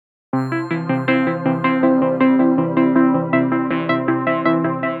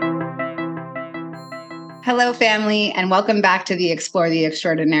Hello, family, and welcome back to the Explore the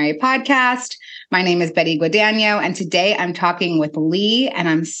Extraordinary podcast. My name is Betty Guadagno, and today I'm talking with Leigh, and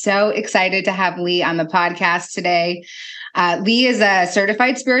I'm so excited to have Leigh on the podcast today. Leigh is a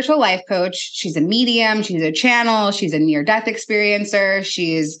certified spiritual life coach. She's a medium, she's a channel, she's a near-death experiencer,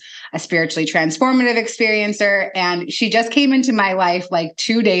 she's a spiritually transformative experiencer, and she just came into my life like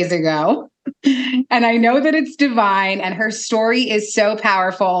 2 days ago. And I know that it's divine, and her story is so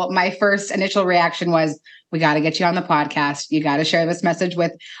powerful. My first initial reaction was, we got to get you on the podcast. You got to share this message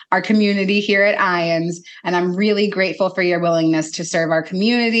with our community here at IANS. And I'm really grateful for your willingness to serve our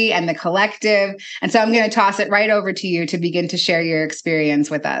community and the collective. And so I'm going to toss it right over to you to begin to share your experience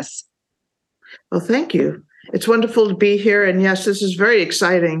with us. Well, thank you. It's wonderful to be here. And yes, this is very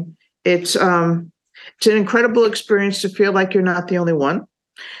exciting. It's an incredible experience to feel like you're not the only one.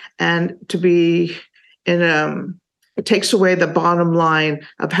 And to be it takes away the bottom line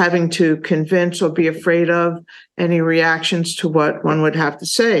of having to convince or be afraid of any reactions to what one would have to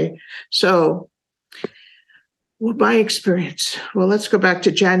say. So, my experience. Well, let's go back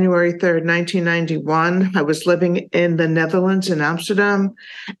to January 3rd, 1991. I was living in the Netherlands in Amsterdam,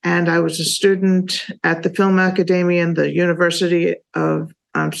 and I was a student at the Film Academy in the University of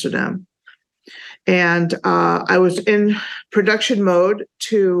Amsterdam. And I was in production mode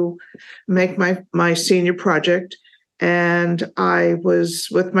to make my senior project. And I was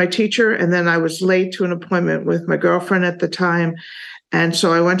with my teacher, and then I was late to an appointment with my girlfriend at the time. And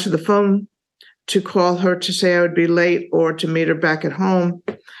so I went to the phone to call her to say I would be late or to meet her back at home.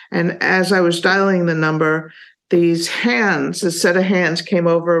 And as I was dialing the number, a set of hands came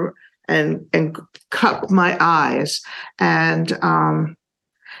over and cupped my eyes. And,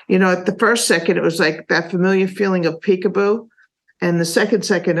 at the first second, it was like that familiar feeling of peekaboo. And the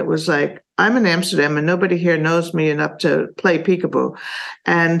second it was like, I'm in Amsterdam and nobody here knows me enough to play peekaboo.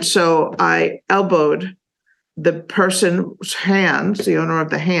 And so I elbowed the person's hands, the owner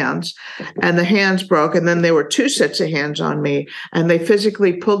of the hands, and the hands broke. And then there were two sets of hands on me, and they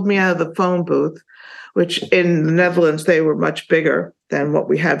physically pulled me out of the phone booth, which in the Netherlands, they were much bigger than what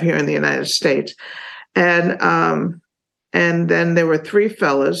we have here in the United States. And then there were three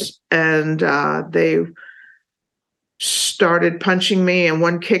fellas, and they started punching me, and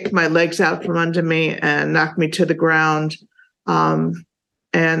one kicked my legs out from under me and knocked me to the ground.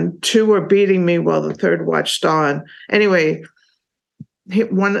 And two were beating me while the third watched on. Anyway,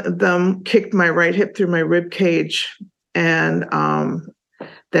 one of them kicked my right hip through my rib cage and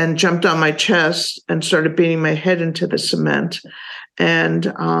then jumped on my chest and started beating my head into the cement. And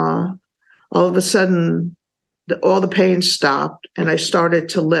all of a sudden, all the pain stopped, and I started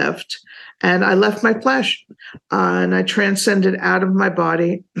to lift. And I left my flesh, and I transcended out of my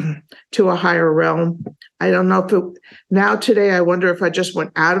body to a higher realm. I don't know if today, I wonder if I just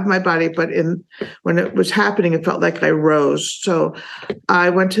went out of my body, but when it was happening, it felt like I rose. So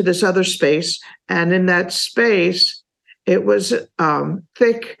I went to this other space, and in that space, it was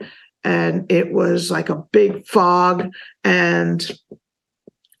thick, and it was like a big fog, and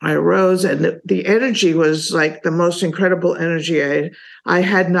I rose, and the energy was like the most incredible energy I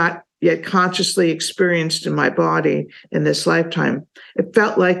had not yet consciously experienced in my body in this lifetime. It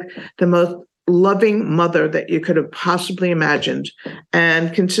felt like the most loving mother that you could have possibly imagined.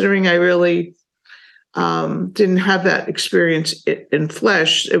 And considering I really didn't have that experience in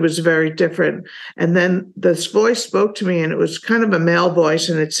flesh, it was very different. And then this voice spoke to me, and it was kind of a male voice,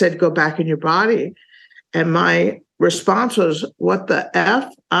 and it said, "Go back in your body." And my response was, "What the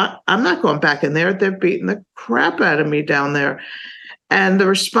F? I'm not going back in there. They're beating the crap out of me down there." And the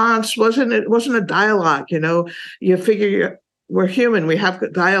response wasn't a dialogue. You figure we're human, we have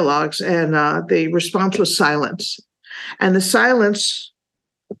dialogues. And the response was silence. And the silence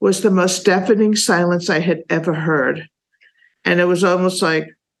was the most deafening silence I had ever heard. And it was almost like,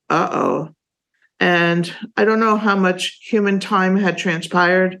 uh-oh. And I don't know how much human time had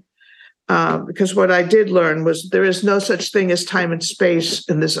transpired, because what I did learn was there is no such thing as time and space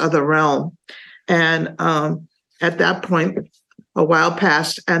in this other realm. And at that point, a while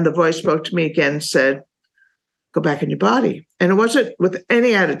passed, and the voice spoke to me again and said, "Go back in your body." And it wasn't with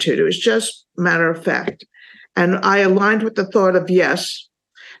any attitude. It was just matter of fact. And I aligned with the thought of yes,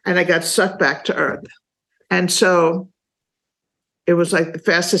 and I got sucked back to earth. And so it was like the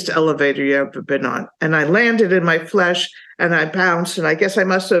fastest elevator you've ever been on. And I landed in my flesh, and I bounced, and I guess I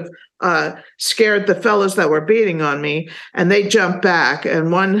must have scared the fellas that were beating on me, and they jumped back. And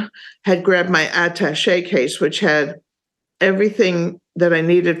one had grabbed my attaché case, which had everything that I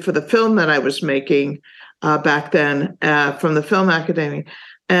needed for the film that I was making back then from the Film Academy.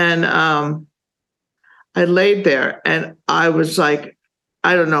 And I laid there, and I was like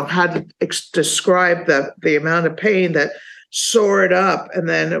I don't know how to describe the amount of pain that soared up. And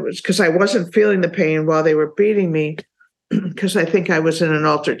then it was because I wasn't feeling the pain while they were beating me, because I think I was in an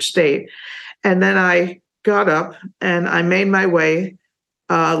altered state. And then I got up and I made my way,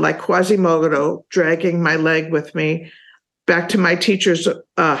 like Quasimodo, dragging my leg with me back to my teacher's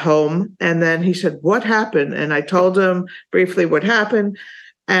home. And then he said, "What happened?" And I told him briefly what happened.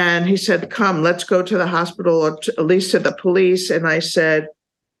 And he said, "Come, let's go to the hospital, or at least to the police." And I said,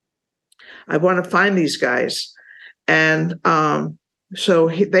 "I want to find these guys." And so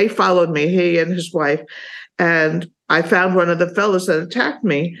they followed me, he and his wife. And I found one of the fellows that attacked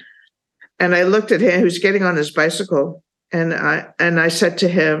me. And I looked at him, he was getting on his bicycle. And I said to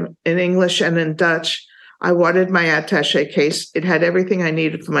him in English and in Dutch, I wanted my attaché case. It had everything I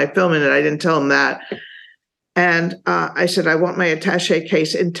needed for my film in it. I didn't tell him that. And I said, I want my attaché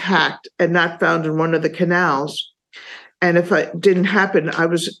case intact and not found in one of the canals. And if it didn't happen,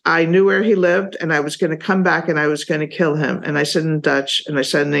 I knew where he lived, and I was going to come back and I was going to kill him. And I said in Dutch, and I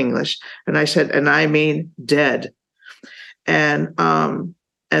said in English, and I said, and I mean dead. And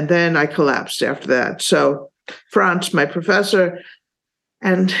then I collapsed after that. So Franz, my professor,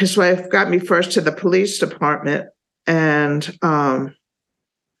 and his wife got me first to the police department, and I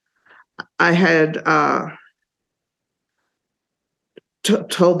had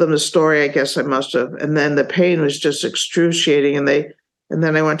told them the story. I guess I must have, and then the pain was just excruciating. And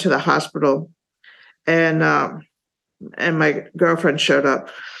then I went to the hospital, and my girlfriend showed up,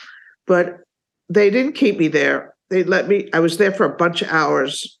 but they didn't keep me there. They let me. I was there for a bunch of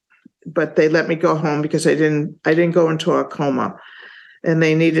hours, but they let me go home because I didn't go into a coma. And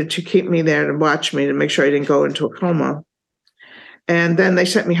they needed to keep me there to watch me to make sure I didn't go into a coma. And then they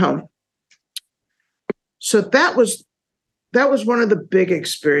sent me home. So that was one of the big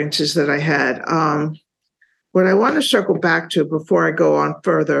experiences that I had. What I want to circle back to before I go on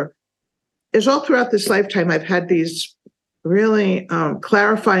further is all throughout this lifetime, I've had these really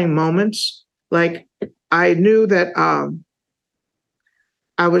clarifying moments. Like I knew that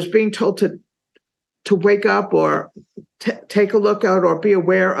I was being told to wake up or take a look out or be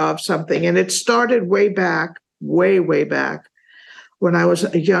aware of something. And it started way back, way back, when I was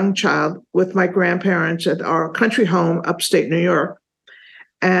a young child with my grandparents at our country home, upstate New York.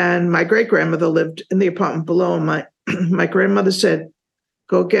 And my great-grandmother lived in the apartment below. And my grandmother said,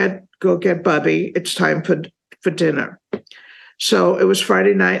 go get Bubby. It's time for dinner. So it was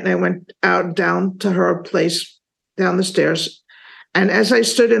Friday night, and I went out down to her place down the stairs. And as I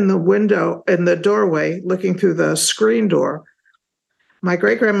stood in the doorway, looking through the screen door, my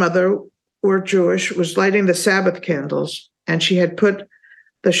great-grandmother, who was Jewish, was lighting the Sabbath candles, and she had put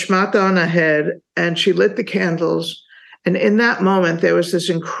the shmata on her head, and she lit the candles. And in that moment, there was it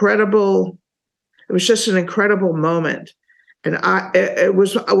was just an incredible moment. And it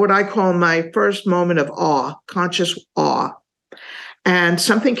was what I call my first moment of awe, conscious awe. And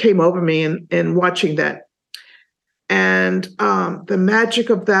something came over me in watching that. And the magic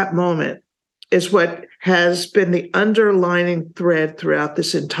of that moment is what has been the underlining thread throughout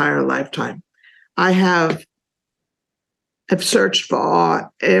this entire lifetime. I've searched for awe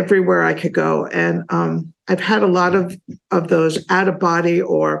everywhere I could go. And I've had a lot of those out-of-body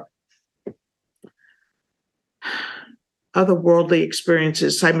or otherworldly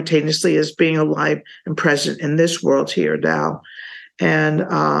experiences simultaneously as being alive and present in this world here now. And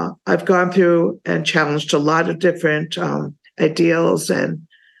I've gone through and challenged a lot of different ideals and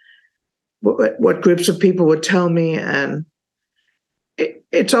what groups of people would tell me. And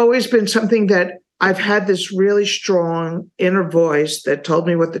it's always been something that I've had this really strong inner voice that told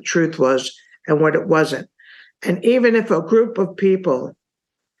me what the truth was and what it wasn't. And even if a group of people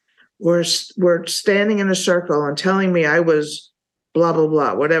were standing in a circle and telling me I was blah, blah,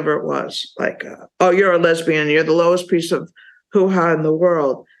 blah, whatever it was, like, oh, you're a lesbian, you're the lowest piece of hoo-ha in the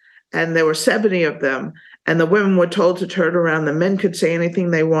world. And there were 70 of them, and the women were told to turn around. The men could say anything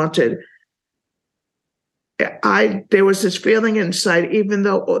they wanted. There was this feeling inside, even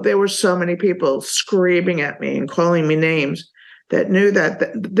though there were so many people screaming at me and calling me names, that knew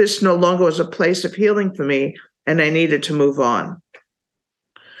that this no longer was a place of healing for me, and I needed to move on.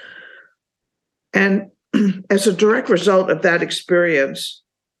 And as a direct result of that experience,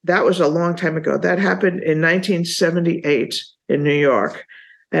 that was a long time ago. That happened in 1978 in New York,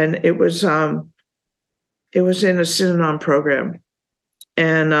 and it was in a Synanon program,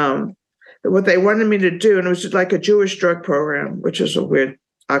 and what they wanted me to do, and it was like a Jewish drug program, which is a weird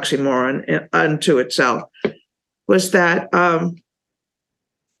oxymoron unto itself, was that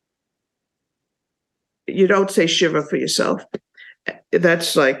you don't say shiva for yourself.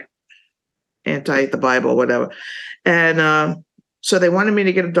 That's like anti the Bible, whatever. And So they wanted me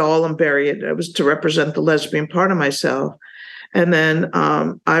to get a doll and bury it. It was to represent the lesbian part of myself. And then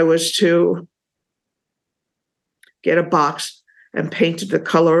I was to get a box and painted the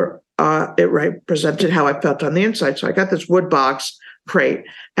color. It represented how I felt on the inside. So I got this wood box crate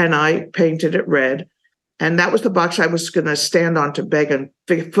and I painted it red. And that was the box I was going to stand on to beg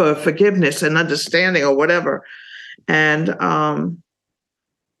for forgiveness and understanding or whatever. And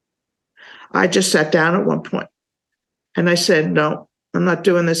I just sat down at one point and I said, no, I'm not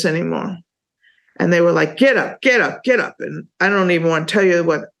doing this anymore. And they were like, get up, get up, get up. And I don't even want to tell you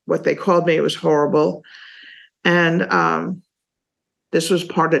what they called me. It was horrible. And this was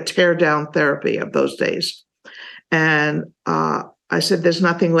part of tear down therapy of those days. And I said, there's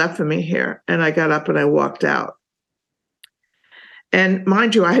nothing left for me here. And I got up and I walked out. And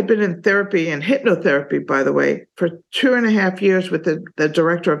mind you, I had been in therapy and hypnotherapy, by the way, for 2.5 years with the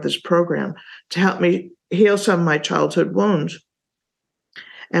director of this program to help me heal some of my childhood wounds.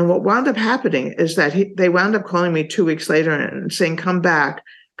 And what wound up happening is that they wound up calling me 2 weeks later and saying, come back,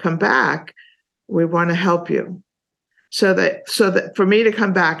 we want to help you. So that for me to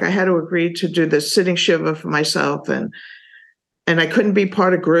come back, I had to agree to do this sitting Shiva for myself, and I couldn't be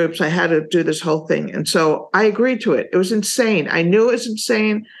part of groups. I had to do this whole thing. And so I agreed to it. It was insane. I knew it was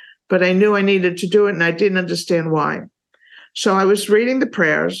insane, but I knew I needed to do it, and I didn't understand why. So I was reading the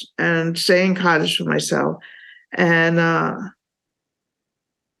prayers and saying Kaddish for myself, and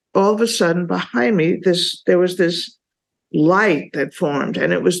all of a sudden behind me, there was this light that formed,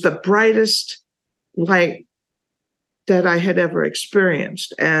 and it was the brightest light that I had ever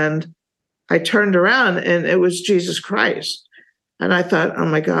experienced. And I turned around and it was Jesus Christ. And I thought, oh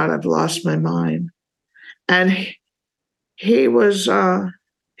my God, I've lost my mind. And he was the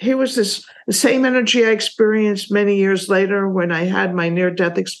same energy I experienced many years later when I had my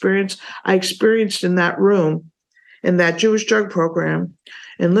near-death experience. I experienced in that room, in that Jewish drug program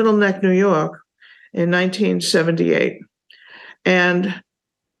in Little Neck, New York in 1978. And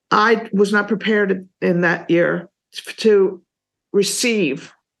I was not prepared in that year to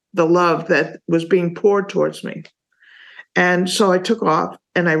receive the love that was being poured towards me. And so I took off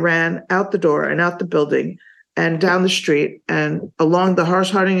and I ran out the door and out the building and down the street and along the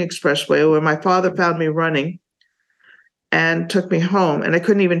Harding Expressway where my father found me running and took me home. And I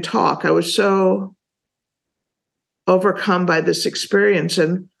couldn't even talk. I was so overcome by this experience.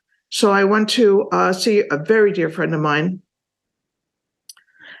 And so I went to see a very dear friend of mine,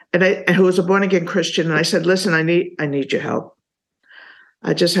 and who was a born-again Christian. And I said, listen, I need your help.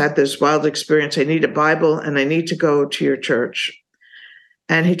 I just had this wild experience. I need a Bible and I need to go to your church.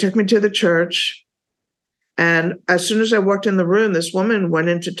 And he took me to the church. And as soon as I walked in the room, this woman went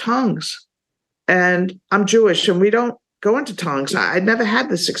into tongues. And I'm Jewish and we don't go into tongues. I'd never had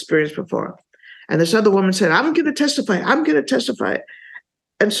this experience before. And this other woman said, I'm going to testify. I'm going to testify.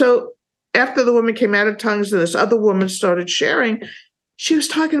 And so after the woman came out of tongues and this other woman started sharing, she was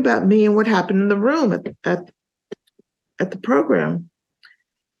talking about me and what happened in the room at the program.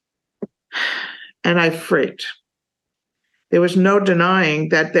 And I freaked. There was no denying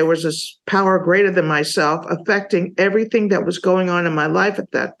that there was this power greater than myself affecting everything that was going on in my life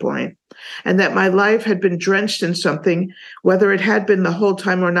at that point, and that my life had been drenched in something, whether it had been the whole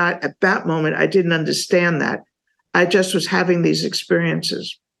time or not. At that moment, I didn't understand that. I just was having these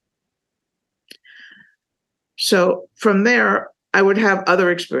experiences. So from there, I would have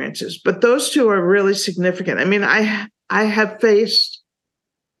other experiences, but those two are really significant. I mean, I have faced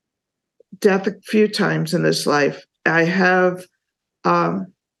death a few times in this life. I have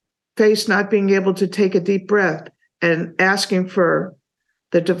faced not being able to take a deep breath and asking for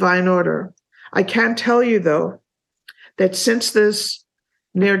the divine order. I can tell you, though, that since this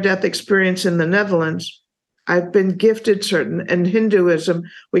near-death experience in the Netherlands, I've been gifted certain, in Hinduism,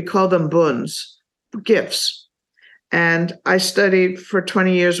 we call them buns, gifts. And I studied for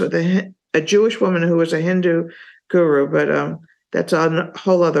 20 years with a Jewish woman who was a Hindu guru, but that's a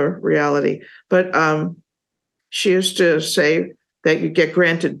whole other reality. But she used to say that you get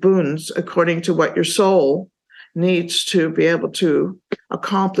granted boons according to what your soul needs to be able to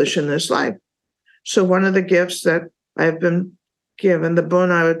accomplish in this life. So one of the gifts that I've been given, the boon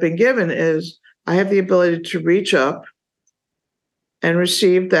I've been given, is I have the ability to reach up and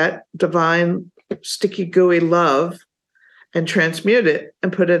receive that divine, sticky, gooey love and transmute it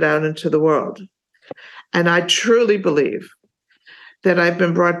and put it out into the world. And I truly believe that I've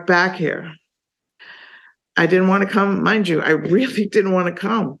been brought back here. I didn't want to come, mind you, I really didn't want to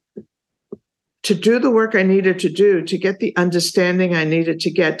come to do the work I needed to do, to get the understanding I needed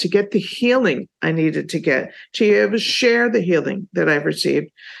to get the healing I needed to get, to be able to share the healing that I've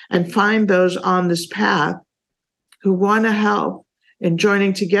received and find those on this path who want to help in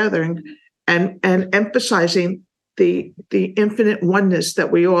joining together and emphasizing the infinite oneness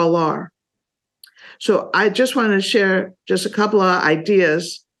that we all are. So I just want to share just a couple of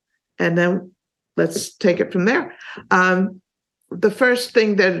ideas, and then let's take it from there. The first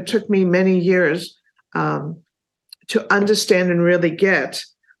thing that it took me many years to understand and really get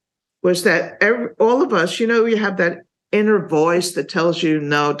was that all of us, you have that inner voice that tells you,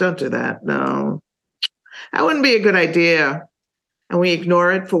 no, don't do that. No, that wouldn't be a good idea. And we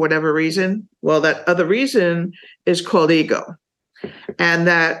ignore it for whatever reason. Well, that other reason is called ego. And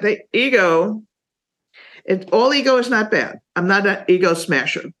that the ego, all ego is not bad. I'm not an ego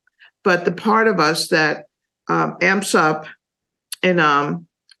smasher. But the part of us that amps up in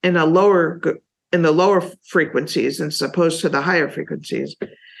the lower frequencies as opposed to the higher frequencies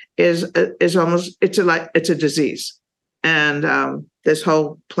is almost it's a disease, and this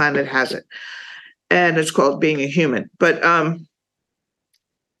whole planet has it, and it's called being a human. But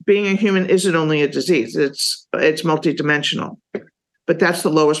being a human isn't only a disease; it's multidimensional. But that's the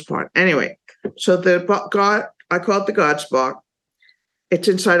lowest part. Anyway, so I call it the God spark. It's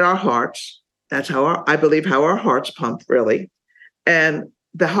inside our hearts. That's how I believe how our hearts pump, really. And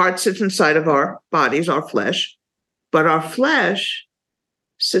the heart sits inside of our bodies, our flesh, but our flesh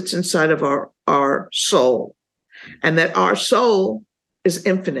sits inside of our soul, and that our soul is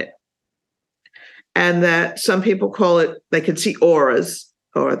infinite. And that some people call it, they can see auras,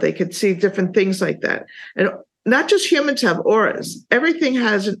 or they can see different things like that. And not just humans have auras. Everything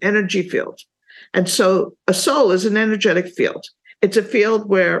has an energy field. And so a soul is an energetic field. It's a field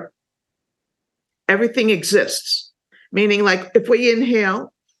where everything exists, meaning like if we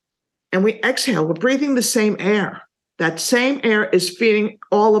inhale and we exhale, we're breathing the same air. That same air is feeding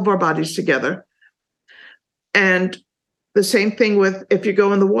all of our bodies together. And the same thing with if you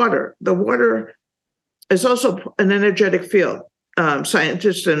go in the water is also an energetic field.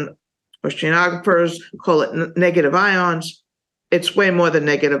 Scientists and oceanographers call it negative ions. It's way more than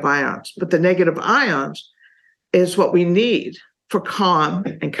negative ions, but the negative ions is what we need for calm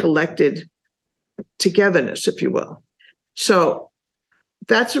and collected togetherness, if you will. So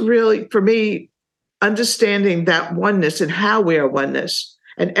that's really, for me, understanding that oneness and how we are oneness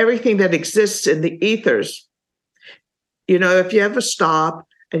and everything that exists in the ethers. If you ever stop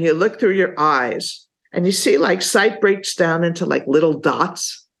and you look through your eyes and you see like sight breaks down into like little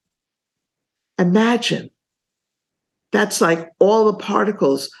dots, imagine that's like all the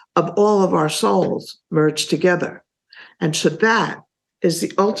particles of all of our souls merged together. And so that is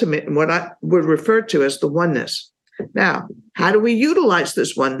the ultimate in what I would refer to as the oneness. Now, how do we utilize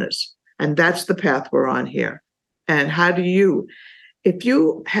this oneness? And that's the path we're on here. And how do you, if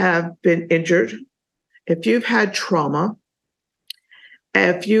you have been injured, if you've had trauma,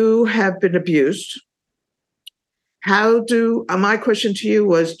 if you have been abused, my question to you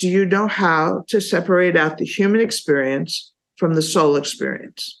was, do you know how to separate out the human experience from the soul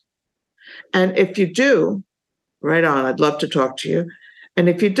experience? And if you do, right on, I'd love to talk to you. And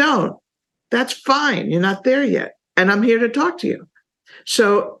if you don't, that's fine. You're not there yet. And I'm here to talk to you.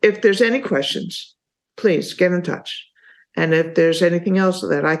 So if there's any questions, please get in touch. And if there's anything else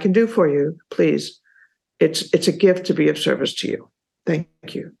that I can do for you, please, it's a gift to be of service to you. Thank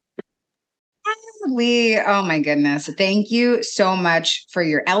you. Leigh, oh my goodness. Thank you so much for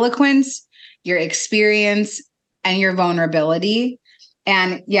your eloquence, your experience, and your vulnerability.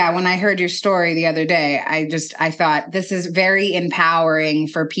 And yeah, when I heard your story the other day, I thought this is very empowering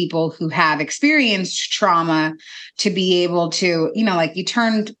for people who have experienced trauma to be able to, like you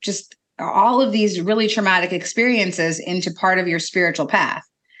turned just all of these really traumatic experiences into part of your spiritual path.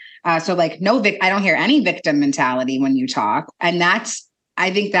 So like I don't hear any victim mentality when you talk. And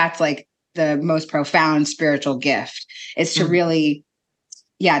I think that's like the most profound spiritual gift is to really,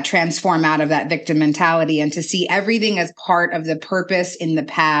 transform out of that victim mentality and to see everything as part of the purpose in the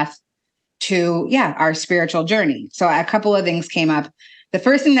path to, our spiritual journey. So a couple of things came up. The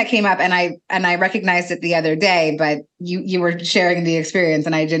first thing that came up, and I recognized it the other day, but you were sharing the experience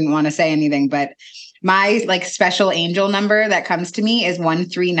and I didn't want to say anything, but my like special angel number that comes to me is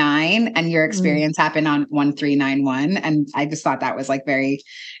 139, and your experience happened on 1391. And I just thought that was like very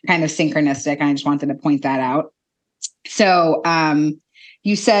kind of synchronistic. And I just wanted to point that out. So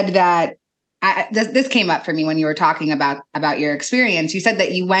you said that this came up for me when you were talking about your experience. You said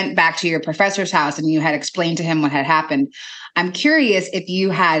that you went back to your professor's house and you had explained to him what had happened. I'm curious if you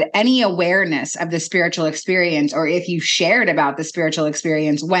had any awareness of the spiritual experience, or if you shared about the spiritual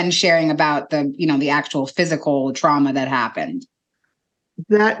experience when sharing about the actual physical trauma that happened.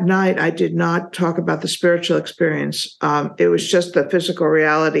 That night, I did not talk about the spiritual experience. It was just the physical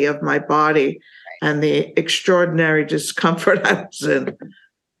reality of my body and the extraordinary discomfort I was in.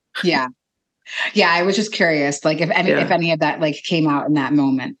 Yeah. Yeah. I was just curious, like if any of that like came out in that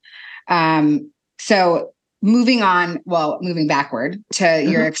moment. So moving backward to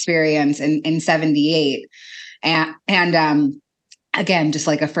your experience in 78 and again, just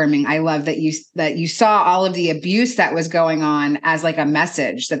like affirming, I love that you saw all of the abuse that was going on as like a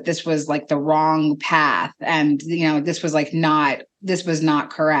message that this was like the wrong path. And, this was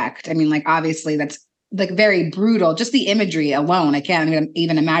not correct. I mean, like, obviously that's like very brutal, just the imagery alone. I can't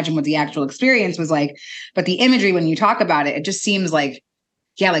even imagine what the actual experience was like, but the imagery, when you talk about it, it just seems like,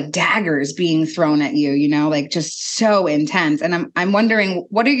 yeah, like daggers being thrown at you, like just so intense. And I'm wondering,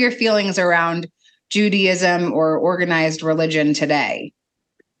 what are your feelings around Judaism or organized religion today?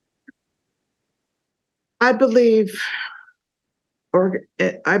 I believe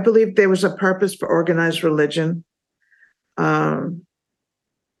there was a purpose for organized religion. Not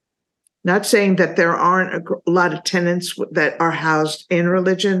saying that there aren't a lot of tenets that are housed in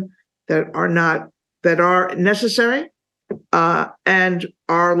religion that are necessary and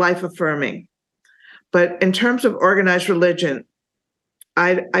are life affirming. But in terms of organized religion,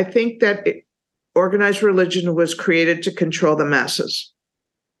 I think that organized religion was created to control the masses.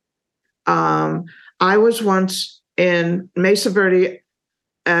 I was once in Mesa Verde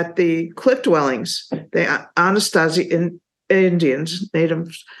at the cliff dwellings. The Anasazi Indians,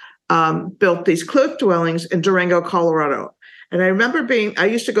 natives, built these cliff dwellings in Durango, Colorado. And I remember I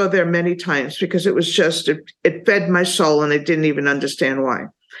used to go there many times because it was just, it fed my soul and I didn't even understand why.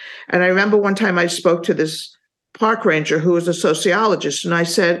 And I remember one time I spoke to this park ranger who was a sociologist, and I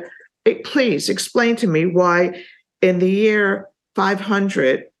said, hey, please explain to me why in the year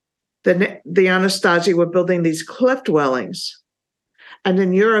 500, the Anasazi were building these cliff dwellings. And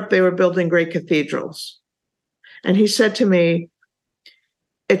in Europe, they were building great cathedrals. And he said to me,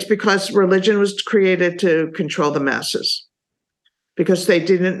 it's because religion was created to control the masses, because they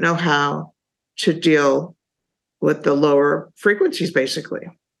didn't know how to deal with the lower frequencies, basically.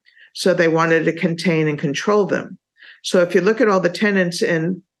 So they wanted to contain and control them. So if you look at all the tenets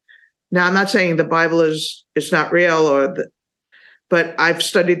now I'm not saying the Bible is not real, but I've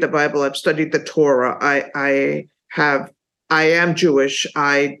studied the Bible. I've studied the Torah. I am Jewish.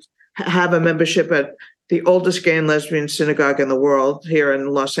 I have a membership at the oldest gay and lesbian synagogue in the world here in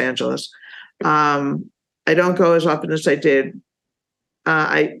Los Angeles. I don't go as often as I did.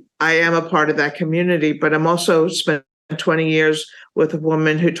 I am a part of that community, but I'm also spent 20 years with a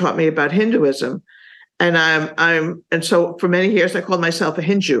woman who taught me about Hinduism. And so for many years I called myself a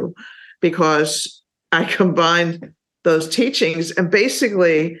Hindu because I combined those teachings. And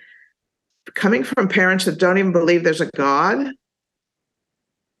basically, coming from parents that don't even believe there's a God,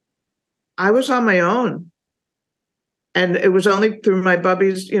 I was on my own. And it was only through my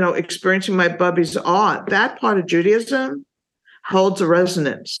bubby's, experiencing my bubby's awe. That part of Judaism holds a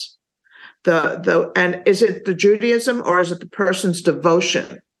resonance. And is it the Judaism or is it the person's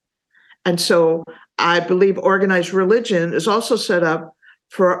devotion? And so I believe organized religion is also set up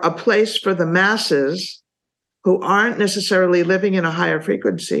for a place for the masses who aren't necessarily living in a higher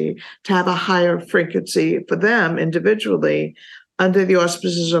frequency to have a higher frequency for them individually under the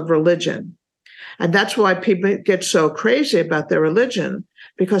auspices of religion. And that's why people get so crazy about their religion,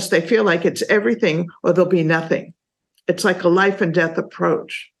 because they feel like it's everything or there'll be nothing. It's like a life and death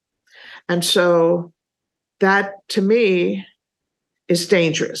approach. And so that, to me, is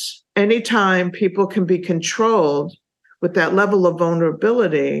dangerous. Anytime people can be controlled with that level of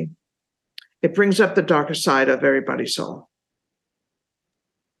vulnerability, it brings up the darker side of everybody's soul.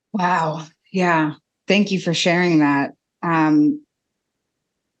 Wow. Yeah. Thank you for sharing that.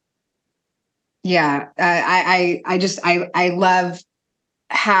 Yeah. I love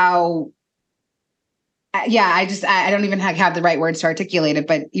how, I don't even have the right words to articulate it,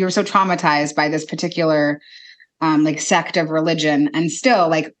 but you were so traumatized by this particular like sect of religion, and still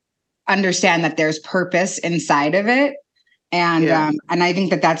like understand that there's purpose inside of it. And and I think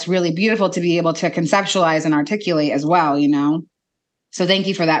that that's really beautiful to be able to conceptualize and articulate as well, So thank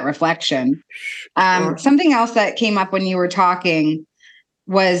you for that reflection. Sure. Something else that came up when you were talking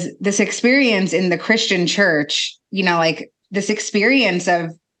was this experience in the Christian church, like this experience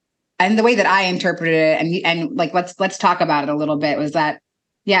of, and the way that I interpreted it, and like let's talk about it a little bit, was that,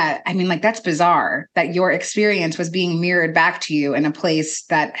 like that's bizarre that your experience was being mirrored back to you in a place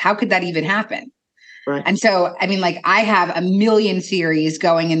that, how could that even happen? Right. And so, I have a million theories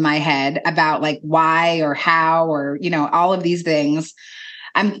going in my head about like why or how or, all of these things.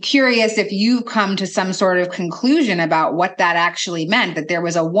 I'm curious if you've come to some sort of conclusion about what that actually meant, that there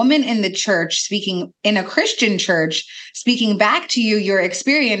was a woman in the church speaking in a Christian church, speaking back to you, your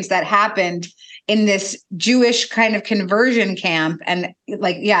experience that happened in this Jewish kind of conversion camp. And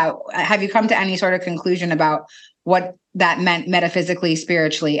like, yeah, have you come to any sort of conclusion about what that meant metaphysically,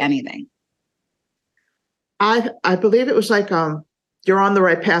 spiritually, anything? I believe it was like, you're on the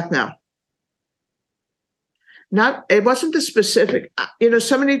right path now. It wasn't the specific,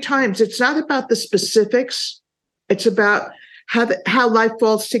 so many times it's not about the specifics. It's about how life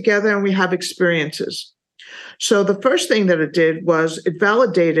falls together and we have experiences. So the first thing that it did was it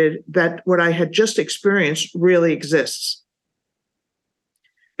validated that what I had just experienced really exists.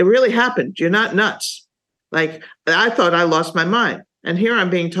 It really happened. You're not nuts. Like, I thought I lost my mind. And here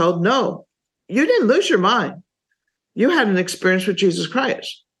I'm being told, no, you didn't lose your mind. You had an experience with Jesus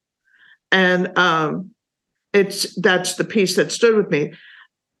Christ. And that's the piece that stood with me.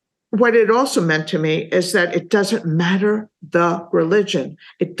 What it also meant to me is that it doesn't matter the religion.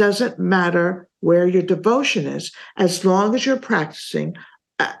 It doesn't matter where your devotion is, as long as you're practicing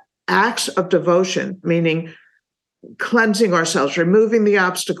acts of devotion, meaning cleansing ourselves, removing the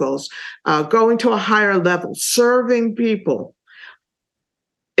obstacles, going to a higher level, serving people.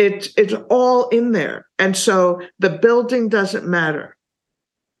 It's all in there. And so the building doesn't matter.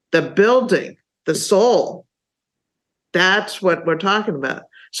 The building, the soul, that's what we're talking about.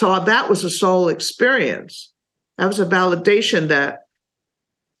 So that was a soul experience. That was a validation that,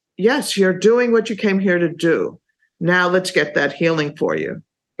 yes, you're doing what you came here to do. Now let's get that healing for you.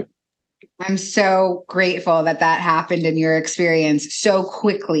 I'm so grateful that happened in your experience so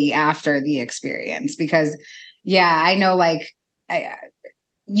quickly after the experience, because, yeah, I know, like,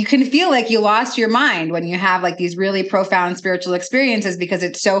 you can feel like you lost your mind when you have like these really profound spiritual experiences, because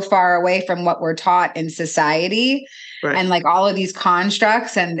it's so far away from what we're taught in society. Right. And like all of these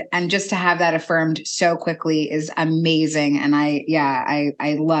constructs, and just to have that affirmed so quickly is amazing. And I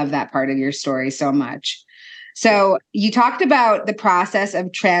love that part of your story so much. So you talked about the process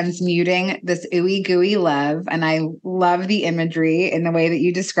of transmuting this ooey gooey love, and I love the imagery in the way that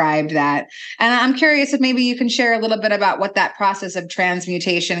you described that. And I'm curious if maybe you can share a little bit about what that process of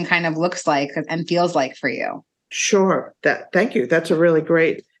transmutation kind of looks like and feels like for you. Sure. Thank you. That's a really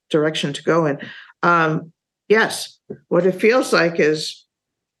great direction to go in. Yes, what it feels like is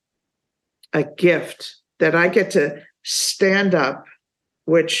a gift that I get to stand up,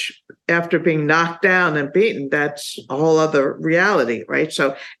 which after being knocked down and beaten, that's a whole other reality, right?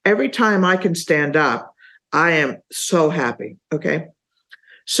 So every time I can stand up, I am so happy, okay?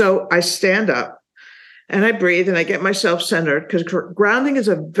 So I stand up and I breathe and I get myself centered, because grounding is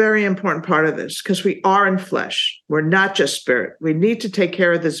a very important part of this, because we are in flesh. We're not just spirit. We need to take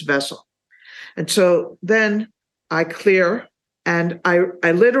care of this vessel. And so then I clear and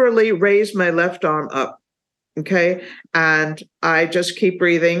I literally raise my left arm up. Okay. And I just keep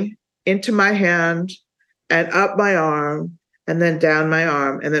breathing into my hand and up my arm and then down my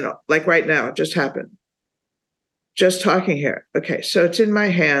arm. And then, like right now, it just happened. Just talking here. Okay. So it's in my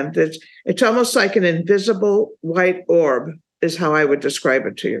hand. It's almost like an invisible white orb is how I would describe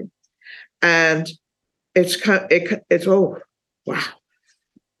it to you. And it's oh, wow.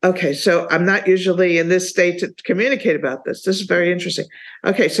 Okay. So I'm not usually in this state to communicate about this. This is very interesting.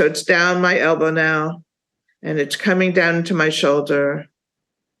 Okay. So it's down my elbow now. And it's coming down into my shoulder.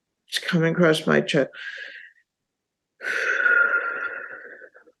 It's coming across my chest.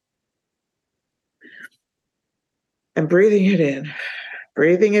 And breathing it in,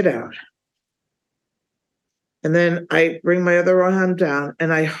 breathing it out. And then I bring my other arm down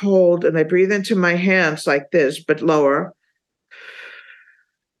and I hold and I breathe into my hands like this, but lower.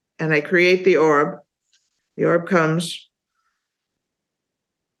 And I create the orb. The orb comes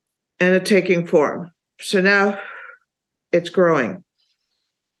and it's taking form. So now it's growing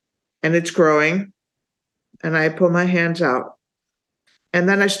and it's growing, and I pull my hands out and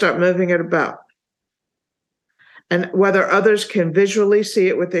then I start moving it about. And whether others can visually see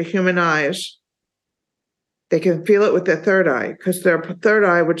it with their human eyes, they can feel it with their third eye, because their third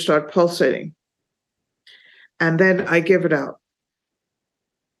eye would start pulsating. And then I give it out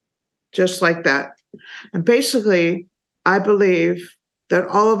just like that. And basically, I believe that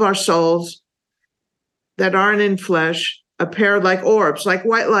all of our souls that aren't in flesh appear like orbs, like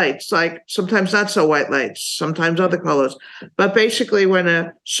white lights, like sometimes not so white lights, sometimes other colors. But basically, when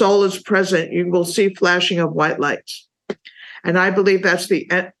a soul is present, you will see flashing of white lights. And I believe that's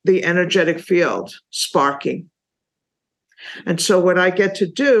the energetic field sparking. And so what I get to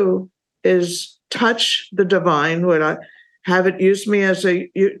do is touch the divine, when I have it use me as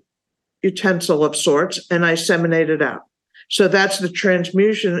a utensil of sorts, and I seminate it out. So that's the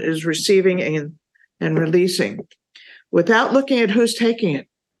transmutation, is receiving and releasing without looking at who's taking it.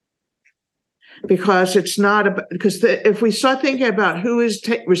 Because it's not about, because if we start thinking about who is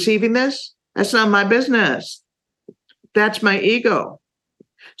receiving this, that's not my business. That's my ego.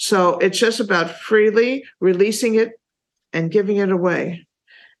 So it's just about freely releasing it and giving it away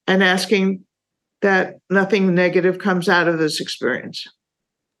and asking that nothing negative comes out of this experience.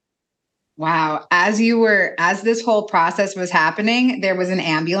 Wow. As this whole process was happening, there was an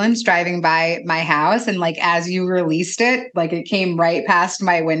ambulance driving by my house. And like, as you released it, like it came right past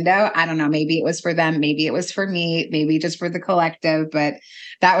my window. I don't know, maybe it was for them, maybe it was for me, maybe just for the collective, but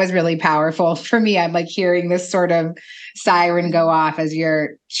that was really powerful for me. I'm like hearing this sort of siren go off as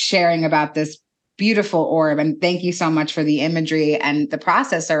you're sharing about this beautiful orb. And thank you so much for the imagery and the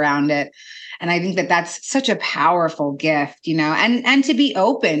process around it. And I think that that's such a powerful gift, and to be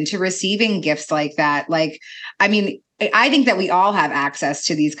open to receiving gifts like that. Like, I mean, I think that we all have access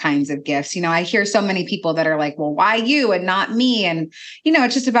to these kinds of gifts. I hear so many people that are like, well, why you and not me? And,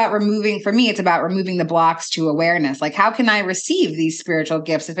 it's just about for me, it's about removing the blocks to awareness. Like, how can I receive these spiritual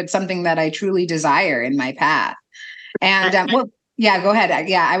gifts if it's something that I truly desire in my path? And, yeah, go ahead.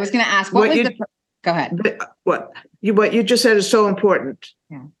 Yeah, I was going to ask, go ahead. What you just said is so important.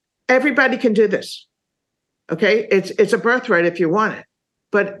 Yeah. Everybody can do this. Okay. It's a birthright if you want it,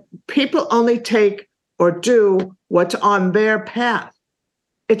 but people only take or do what's on their path.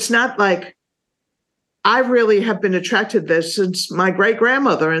 It's not like I really have been attracted to this since my great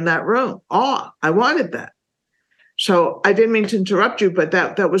grandmother in that room. Oh, I wanted that. So I didn't mean to interrupt you, but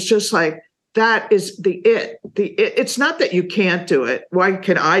that was just like, that is the it. It's not that you can't do it. Why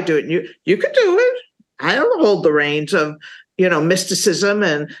can I do it? You can do it. I don't hold the reins of mysticism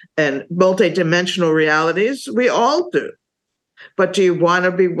and multidimensional realities. We all do. But do you want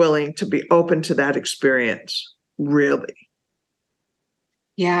to be willing to be open to that experience? Really?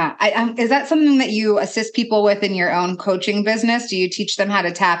 Yeah. Is that something that you assist people with in your own coaching business? Do you teach them how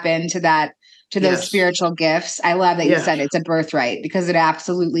to tap into those spiritual gifts? I love that you said it's a birthright, because it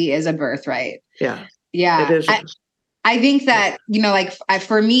absolutely is a birthright. Yeah. Yeah. It is. I think that,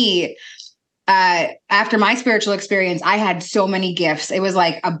 for me, after my spiritual experience, I had so many gifts. It was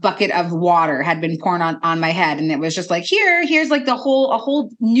like a bucket of water had been poured on my head. And it was just like, here's like a whole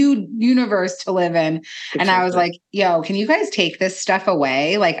new universe to live in. Exactly. And I was like, yo, can you guys take this stuff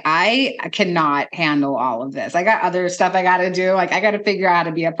away? Like, I cannot handle all of this. I got other stuff I got to do. Like, I got to figure out how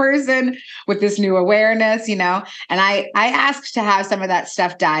to be a person with this new awareness, and I asked to have some of that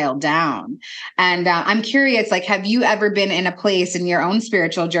stuff dialed down. And I'm curious, like, have you ever been in a place in your own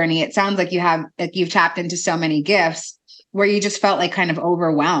spiritual journey? It sounds like you've tapped into so many gifts where you just felt like kind of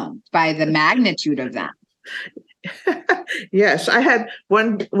overwhelmed by the magnitude of them. Yes, I had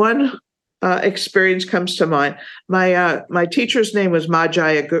one experience comes to mind. My teacher's name was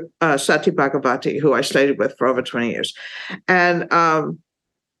Majaya Sati Bhagavati, who I studied with for over 20 years. And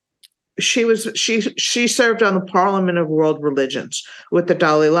she served on the Parliament of World Religions with the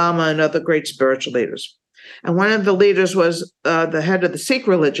Dalai Lama and other great spiritual leaders. And one of the leaders was the head of the Sikh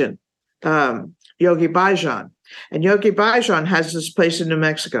religion, Yogi Bhajan. And Yogi Bhajan has this place in New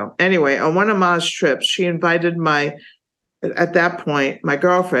Mexico. Anyway, on one of Ma's trips, she invited at that point, my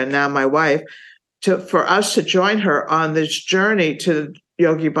girlfriend, now my wife, for us to join her on this journey to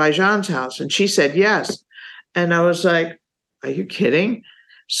Yogi Bhajan's house. And she said yes. And I was like, are you kidding?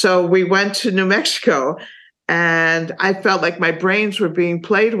 So we went to New Mexico, and I felt like my brains were being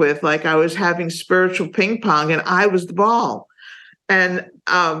played with, like I was having spiritual ping pong and I was the ball. And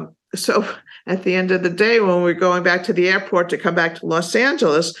so at the end of the day, when we were going back to the airport to come back to Los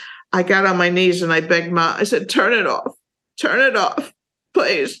Angeles, I got on my knees and I begged Ma. I said, turn it off,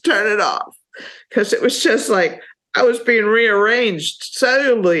 please turn it off. Because it was just like I was being rearranged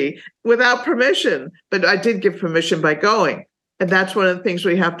cellularly without permission. But I did give permission by going. And that's one of the things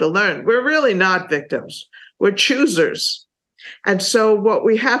we have to learn. We're really not victims. We're choosers. And so what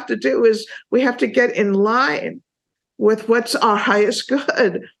we have to do is we have to get in line with what's our highest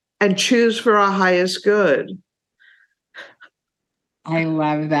good and choose for our highest good. I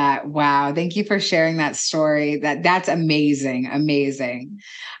love that. Wow. Thank you for sharing that story. That's amazing. Amazing.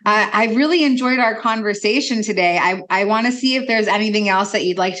 I really enjoyed our conversation today. I want to see if there's anything else that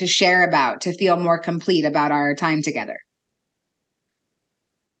you'd like to share about to feel more complete about our time together.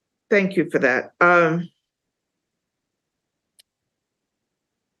 Thank you for that.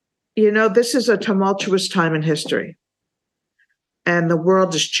 This is a tumultuous time in history, and the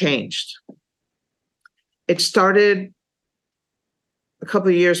world has changed. It started a couple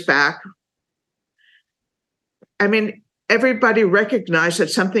of years back. I mean, everybody recognized that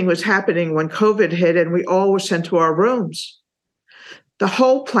something was happening when COVID hit and we all were sent to our rooms. The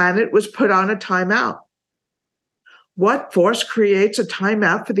whole planet was put on a timeout. What force creates a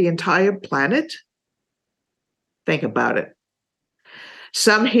timeout for the entire planet? Think about it.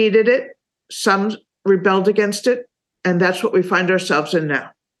 Some heeded it, some rebelled against it, and that's what we find ourselves in now.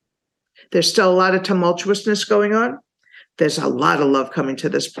 There's still a lot of tumultuousness going on. There's a lot of love coming to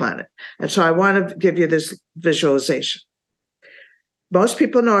this planet. And so I want to give you this visualization. Most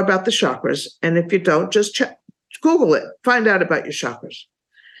people know about the chakras, and if you don't, just Google it, find out about your chakras.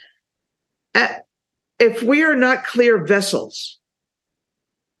 If we are not clear vessels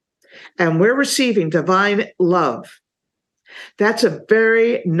and we're receiving divine love, that's a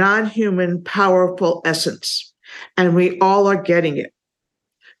very non-human, powerful essence, and we all are getting it.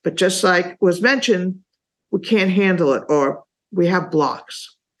 But just like was mentioned, we can't handle it, or we have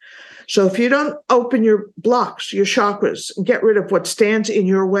blocks. So if you don't open your blocks, your chakras, and get rid of what stands in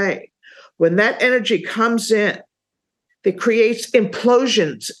your way, when that energy comes in, it creates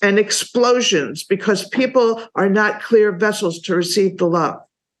implosions and explosions because people are not clear vessels to receive the love.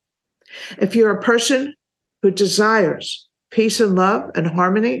 If you're a person who desires peace and love and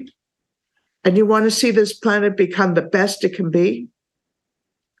harmony, and you want to see this planet become the best it can be,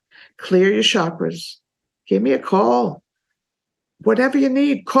 clear your chakras. Give me a call. Whatever you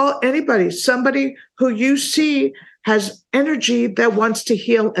need, call anybody, somebody who you see has energy that wants to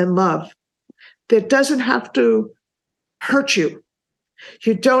heal and love, that doesn't have to hurt you.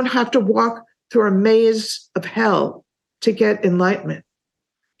 You don't have to walk through a maze of hell to get enlightenment.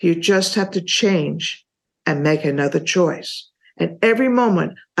 You just have to change and make another choice. And every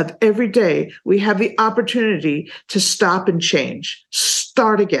moment of every day, we have the opportunity to stop and change.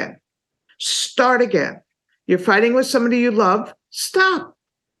 Start again. Start again. You're fighting with somebody you love. Stop.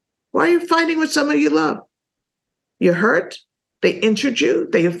 Why are you fighting with somebody you love? You're hurt. They injured you.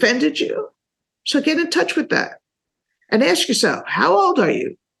 They offended you. So get in touch with that. And ask yourself, how old are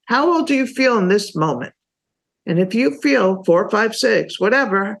you? How old do you feel in this moment? And if you feel 4, 5, 6,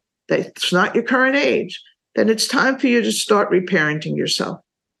 whatever, that's not your current age, then it's time for you to start reparenting yourself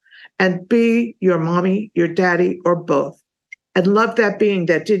and be your mommy, your daddy, or both, and love that being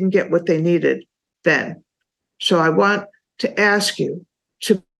that didn't get what they needed then. So I want to ask you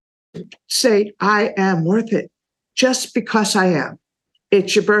to say, I am worth it just because I am.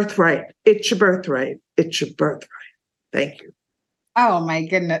 It's your birthright. It's your birthright. It's your birthright. Thank you. Oh my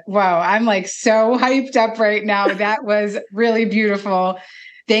goodness. Wow. I'm like so hyped up right now. That was really beautiful.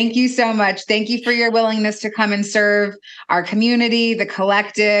 Thank you so much. Thank you for your willingness to come and serve our community, the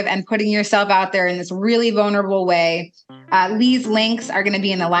collective, and putting yourself out there in this really vulnerable way. Leigh's links are going to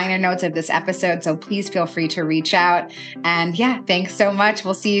be in the liner notes of this episode, so please feel free to reach out. And yeah, thanks so much.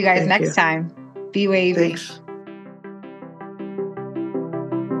 We'll see you guys next time. Be wavy. Thanks.